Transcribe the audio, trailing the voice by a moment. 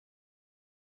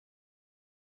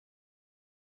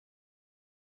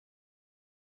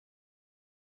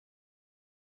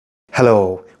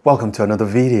Hello, welcome to another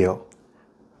video.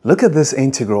 Look at this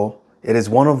integral. It is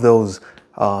one of those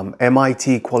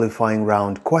MIT qualifying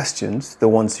round questions, the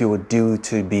ones you would do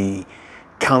to be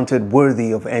counted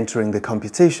worthy of entering the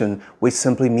competition, which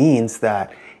simply means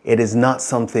that it is not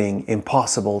something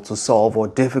impossible to solve or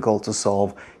difficult to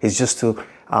solve. It's just to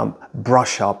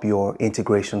brush up your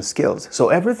integration skills. So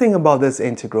everything about this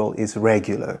integral is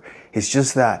regular. It's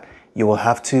just that you will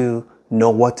have to know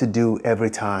what to do every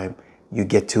time you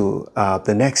get to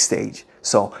the next stage.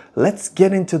 So let's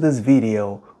get into this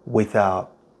video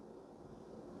without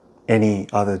any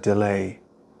other delay.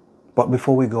 But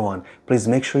before we go on, please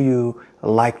make sure you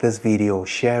like this video,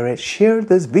 share it, share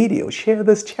this video, share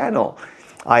this channel.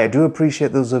 I do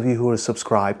appreciate those of you who are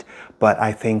subscribed, but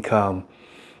I think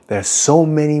there's so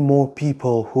many more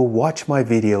people who watch my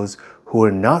videos who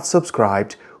are not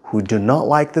subscribed, who do not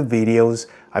like the videos.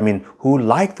 I mean, who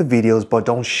like the videos but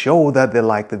don't show that they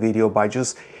like the video by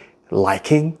just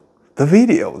liking the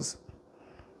videos.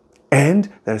 And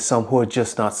there's some who are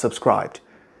just not subscribed.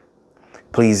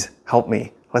 Please help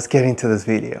me. Let's get into this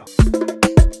video.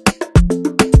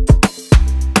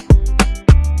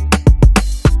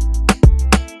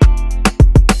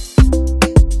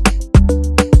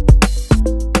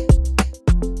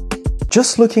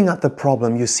 Just looking at the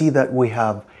problem, you see that we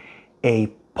have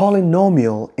a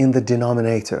polynomial in the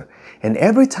denominator. And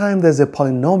every time there's a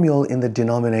polynomial in the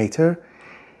denominator,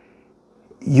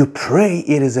 you pray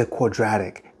it is a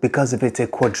quadratic. Because if it's a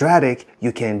quadratic,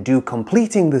 you can do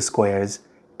completing the squares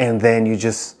and then you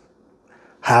just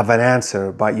have an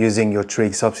answer by using your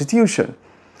trig substitution.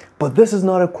 But this is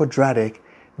not a quadratic,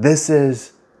 this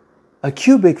is a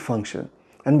cubic function.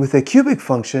 And with a cubic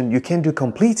function, you can do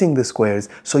completing the squares,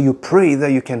 so you pray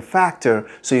that you can factor,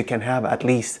 so you can have at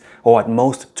least, or at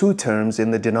most, 2 terms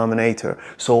in the denominator.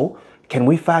 So, can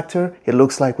we factor? It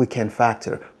looks like we can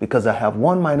factor, because I have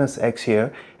 1 minus x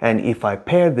here, and if I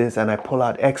pair this and I pull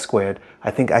out x squared, I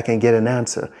think I can get an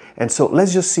answer. And so,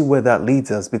 let's just see where that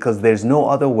leads us, because there's no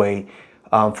other way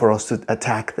for us to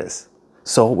attack this.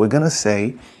 So, we're going to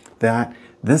say that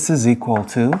this is equal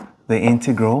to the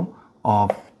integral of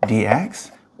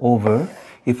dx over,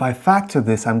 if I factor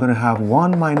this, I'm going to have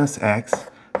 1 minus x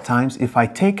times, if I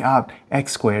take out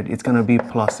x squared, it's going to be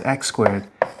plus x squared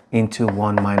into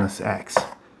 1 minus x.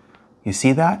 You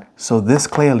see that? So this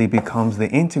clearly becomes the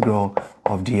integral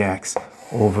of dx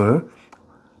over,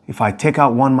 if I take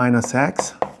out 1 minus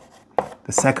x,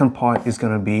 the second part is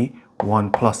going to be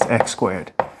 1 plus x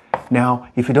squared. Now,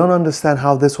 if you don't understand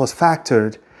how this was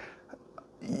factored,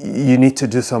 you need to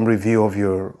do some review of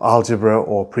your algebra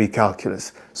or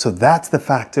pre-calculus. So that's the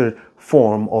factored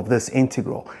form of this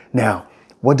integral. Now,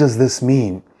 what does this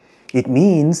mean? It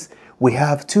means we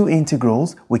have 2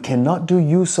 integrals. We cannot do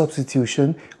u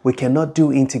substitution. We cannot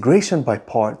do integration by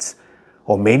parts.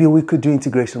 Or maybe we could do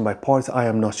integration by parts. I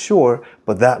am not sure,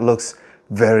 but that looks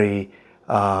very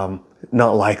not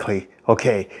likely.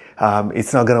 Okay,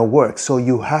 it's not going to work. So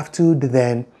you have to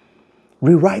then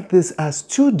rewrite this as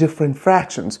 2 different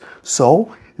fractions.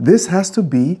 So this has to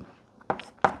be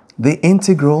the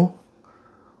integral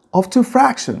of 2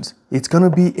 fractions. It's going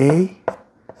to be a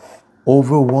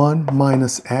over 1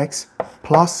 minus x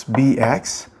plus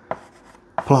bx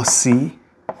plus c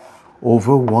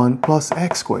over 1 plus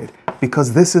x squared.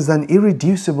 Because this is an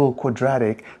irreducible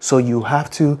quadratic, so you have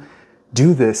to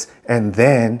do this and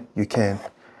then you can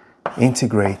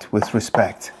integrate with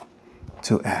respect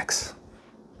to x.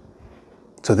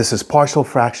 So this is partial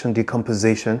fraction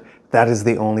decomposition. That is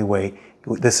the only way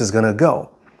this is going to go.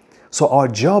 So our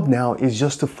job now is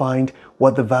just to find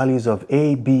what the values of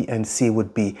a, b, and c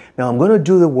would be. Now I'm going to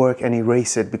do the work and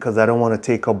erase it because I don't want to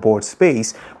take up board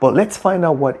space. But let's find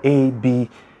out what a, b,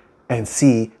 and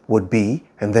c would be,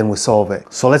 and then we solve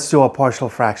it. So let's do our partial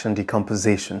fraction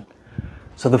decomposition.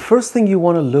 So the first thing you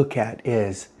want to look at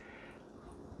is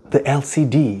the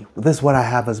LCD. This is what I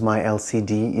have as my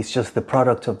LCD. It's just the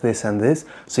product of this and this.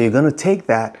 So you're going to take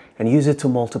that and use it to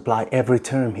multiply every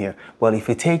term here. Well, if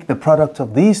you take the product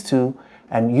of these two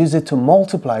and use it to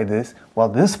multiply this, well,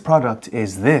 this product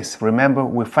is this. Remember,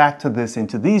 we factored this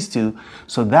into these two.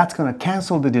 So that's going to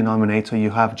cancel the denominator.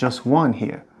 You have just 1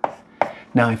 here.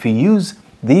 Now, if you use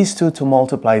these two to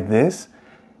multiply this,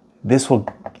 this will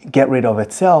get rid of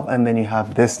itself, and then you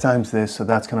have this times this, so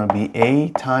that's going to be a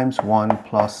times 1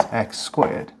 plus x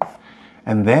squared.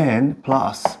 And then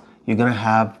plus, you're going to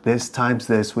have this times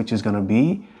this, which is going to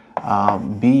be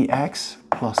bx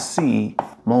plus c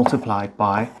multiplied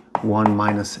by 1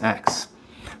 minus x.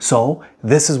 So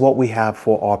this is what we have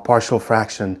for our partial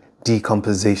fraction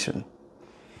decomposition.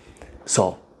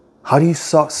 So how do you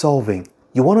start solving?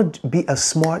 You want to be as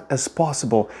smart as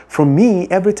possible. For me,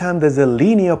 every time there's a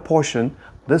linear portion,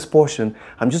 this portion,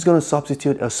 I'm just going to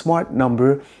substitute a smart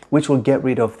number which will get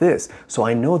rid of this. So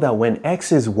I know that when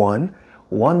x is 1,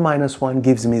 1 minus 1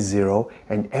 gives me 0,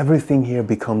 and everything here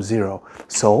becomes 0.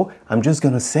 So I'm just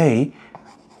going to say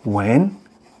when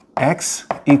x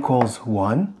equals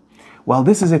 1, well,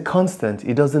 this is a constant.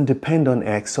 It doesn't depend on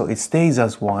x, so it stays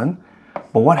as 1.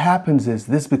 But what happens is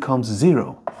this becomes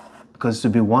 0. Because to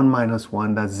be 1 minus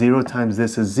 1, that's 0 times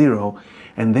this is 0.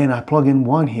 And then I plug in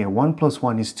 1 here. 1 plus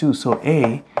 1 is 2. So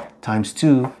a times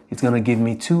 2 is going to give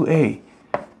me 2a.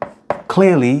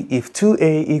 Clearly, if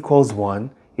 2a equals 1,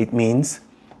 it means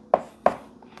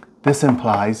this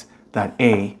implies that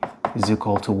a is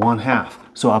equal to 1/2.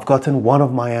 So I've gotten one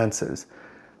of my answers.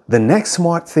 The next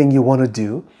smart thing you want to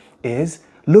do is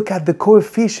look at the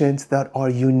coefficients that are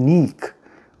unique.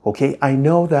 Okay, I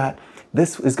know that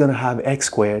this is going to have x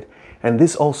squared, and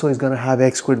this also is going to have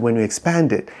x squared when you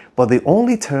expand it. But the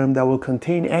only term that will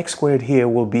contain x squared here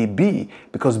will be b,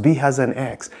 because b has an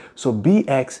x. So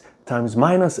bx times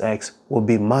minus x will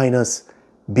be minus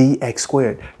bx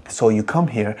squared. So you come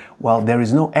here, well, there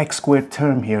is no x squared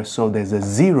term here, so there's a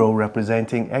 0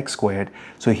 representing x squared.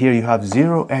 So here you have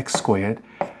 0x squared,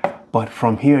 but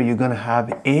from here you're going to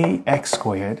have ax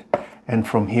squared, and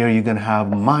from here you're going to have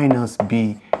minus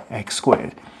bx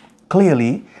squared.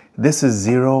 Clearly, this is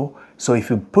 0. So if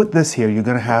you put this here, you're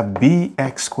going to have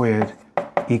bx squared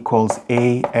equals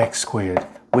ax squared,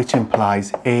 which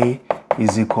implies a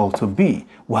is equal to b.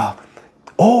 Well,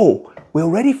 oh, we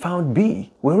already found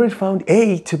b. We already found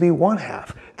a to be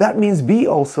 1/2. That means b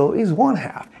also is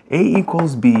 1/2. A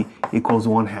equals b equals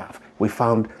 1/2. We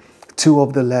found 2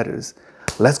 of the letters.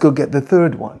 Let's go get the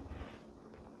third one.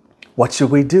 What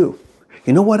should we do?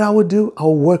 You know what I would do?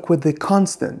 I'll work with the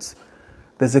constants.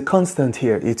 There's a constant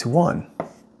here. It's 1.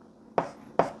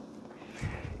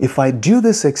 If I do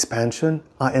this expansion,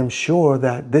 I am sure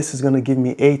that this is going to give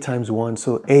me a times 1,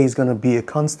 so a is going to be a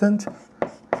constant.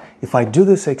 If I do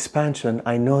this expansion,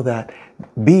 I know that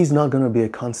b is not going to be a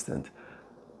constant.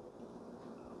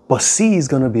 But c is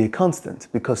going to be a constant,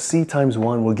 because c times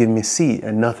 1 will give me c,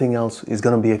 and nothing else is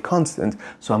going to be a constant.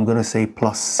 So I'm going to say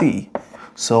plus c.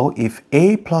 So if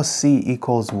a plus c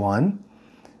equals 1,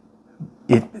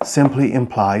 it simply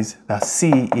implies that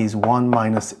c is 1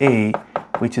 minus a,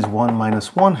 which is 1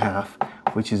 minus 1/2,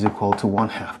 which is equal to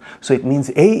 1/2. So it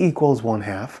means a equals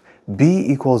 1/2, b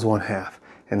equals 1/2,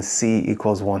 and c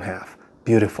equals 1/2.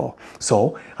 Beautiful.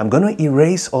 So I'm going to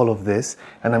erase all of this,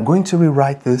 and I'm going to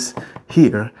rewrite this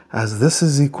here as this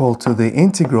is equal to the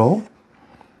integral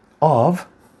of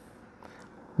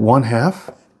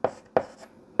 1/2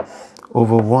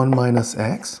 over 1 minus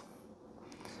x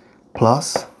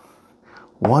plus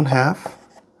 1/2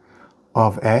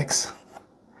 of x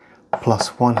plus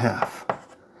 1/2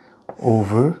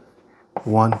 over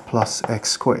 1 plus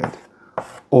x squared,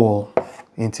 all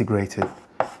integrated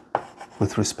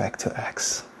with respect to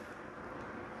x.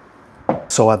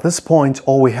 So at this point,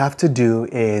 all we have to do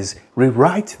is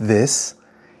rewrite this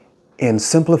in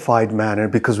simplified manner,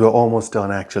 because we're almost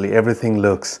done actually. Everything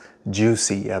looks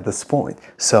juicy at this point.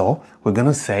 So we're going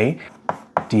to say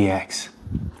dx.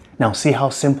 Now see how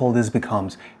simple this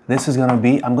becomes. This is going to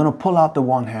be, I'm going to pull out the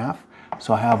 1/2.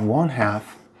 So I have 1/2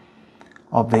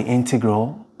 of the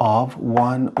integral of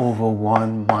 1 over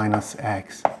 1 minus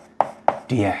x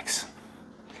dx.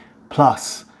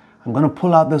 Plus, I'm going to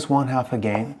pull out this 1/2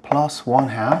 again, plus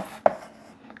 1/2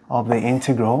 of the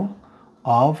integral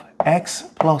of x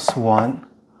plus 1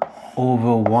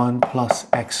 over 1 plus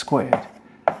x squared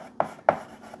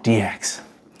dx.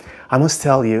 I must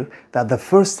tell you that the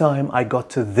first time I got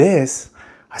to this,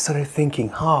 I started thinking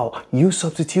how u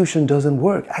substitution doesn't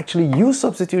work. Actually, u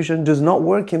substitution does not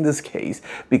work in this case,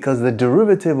 because the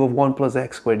derivative of 1 plus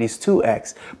x squared is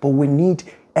 2x, but we need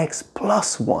x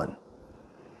plus 1.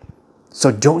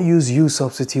 So don't use u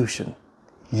substitution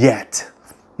yet.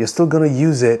 You're still going to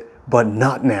use it, but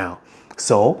not now.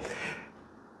 So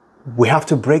we have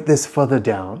to break this further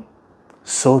down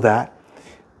so that,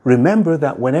 remember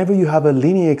that whenever you have a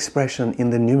linear expression in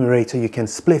the numerator, you can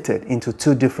split it into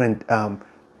 2 different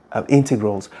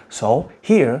integrals. So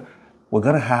here we're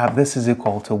going to have this is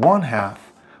equal to 1/2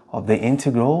 of the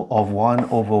integral of 1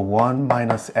 over 1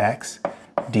 minus x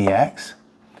dx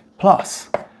plus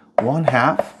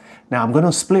 1/2. Now I'm going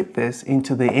to split this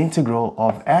into the integral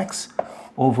of x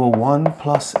over 1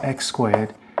 plus x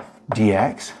squared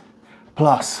dx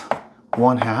plus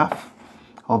 1/2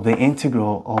 of the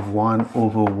integral of 1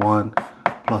 over 1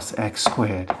 plus x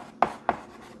squared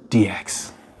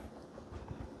dx.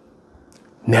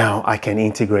 Now I can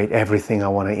integrate everything I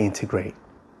want to integrate.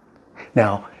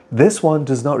 Now, This one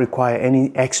does not require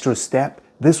any extra step.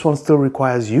 This one still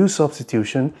requires u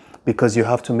substitution because you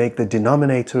have to make the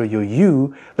denominator your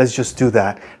u. Let's just do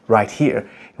that right here.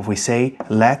 If we say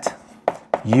let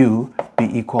u be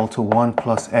equal to 1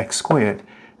 plus x squared,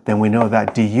 then we know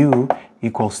that du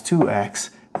equals 2x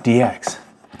dx.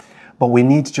 But we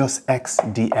need just x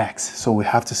dx. So we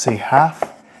have to say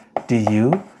half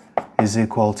du is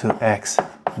equal to x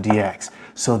dx.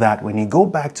 So that when you go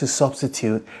back to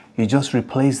substitute, you just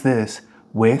replace this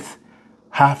with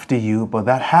half du, but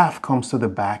that half comes to the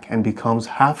back and becomes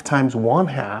half times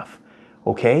 1/2.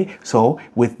 Okay, so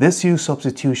with this u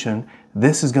substitution,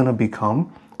 this is going to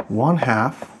become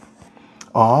 1/2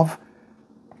 of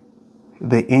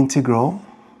the integral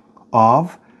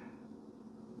of,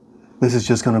 this is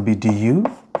just going to be du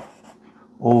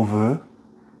over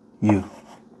u.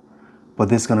 But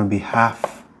this is going to be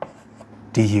half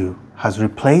du. Has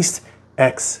replaced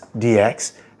x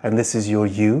dx, and this is your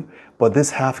u. But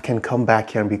this half can come back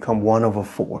here and become 1 over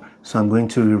 4. So I'm going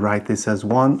to rewrite this as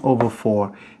 1 over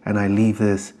 4, and I leave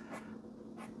this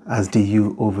as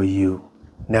du over u.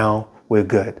 Now we're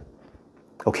good.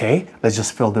 Okay, let's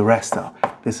just fill the rest out.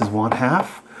 This is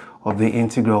 1/2 of the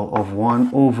integral of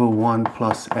 1 over 1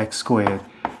 plus x squared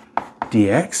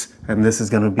dx, and this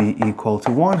is going to be equal to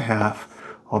 1/2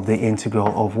 of the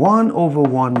integral of 1 over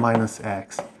 1 minus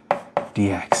x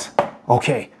dx.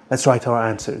 Okay, let's write our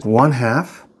answers.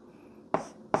 1/2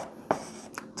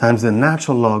 times the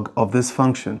natural log of this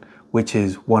function, which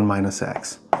is 1 minus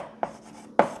x,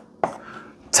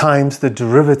 times the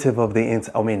derivative of the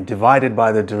inside, divided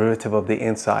by the derivative of the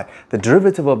inside. The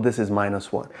derivative of this is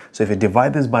 -1. So if you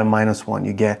divide this by -1,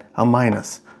 you get a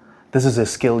minus. This is a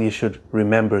skill you should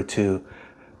remember to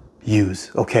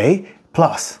use, okay?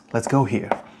 Plus, let's go here.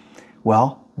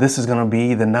 Well, this is going to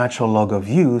be the natural log of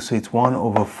u, so it's 1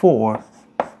 over 4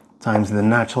 times the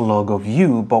natural log of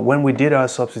u, but when we did our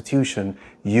substitution,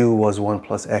 u was 1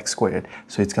 plus x squared,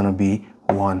 so it's going to be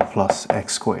 1 plus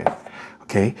x squared.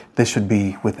 Okay, this should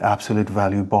be with absolute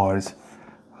value bars.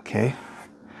 Okay,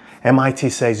 MIT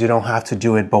says you don't have to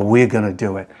do it, but we're going to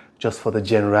do it just for the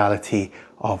generality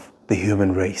of the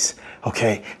human race.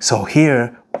 Okay, so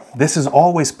here, this is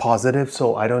always positive,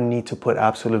 so I don't need to put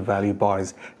absolute value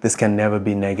bars. This can never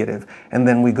be negative. And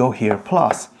then we go here,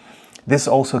 plus. This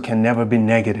also can never be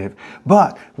negative,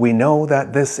 but we know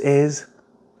that this is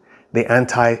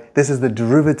this is the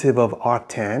derivative of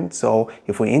arctan. So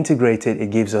if we integrate it, it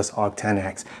gives us arctan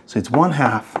x. So it's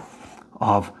 1/2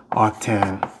 of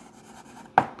arctan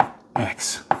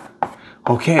x.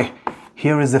 Okay,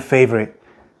 here is the favorite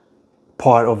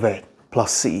part of it,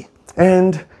 plus c.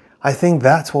 And I think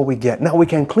that's what we get. Now we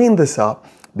can clean this up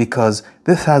because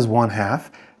this has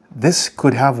 1/2. This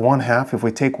could have 1/2 if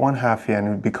we take 1/2 here, and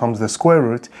it becomes the square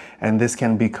root, and this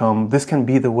can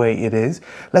be the way it is.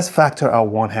 Let's factor out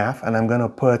 1/2, and I'm going to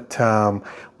put,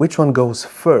 which one goes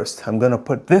first? I'm going to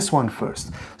put this one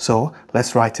first. So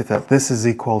let's write it up. This is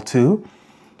equal to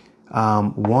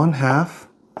 1/2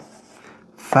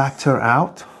 factor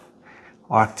out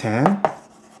arctan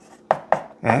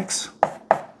x,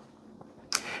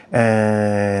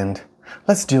 and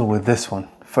let's deal with this one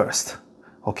first.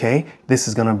 Okay, this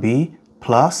is going to be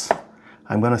plus,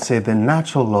 I'm going to say the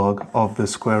natural log of the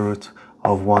square root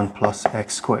of 1 plus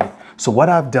x squared. So what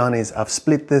I've done is I've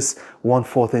split this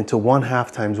 1/4 into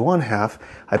 1/2 times 1/2.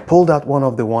 I pulled out one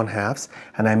of the 1/2s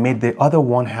and I made the other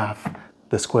 1/2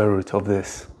 the square root of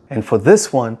this. And for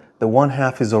this one, the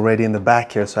 1/2 is already in the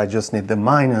back here, so I just need the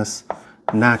minus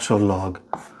natural log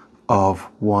of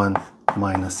 1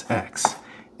 minus x.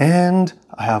 And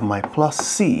I have my plus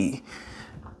c,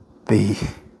 the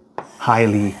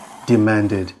highly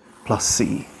demanded plus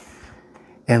c.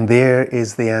 And there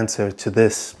is the answer to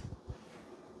this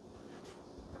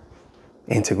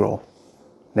integral.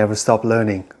 Never stop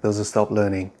learning. Those who stop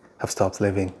learning have stopped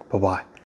living. Bye-bye.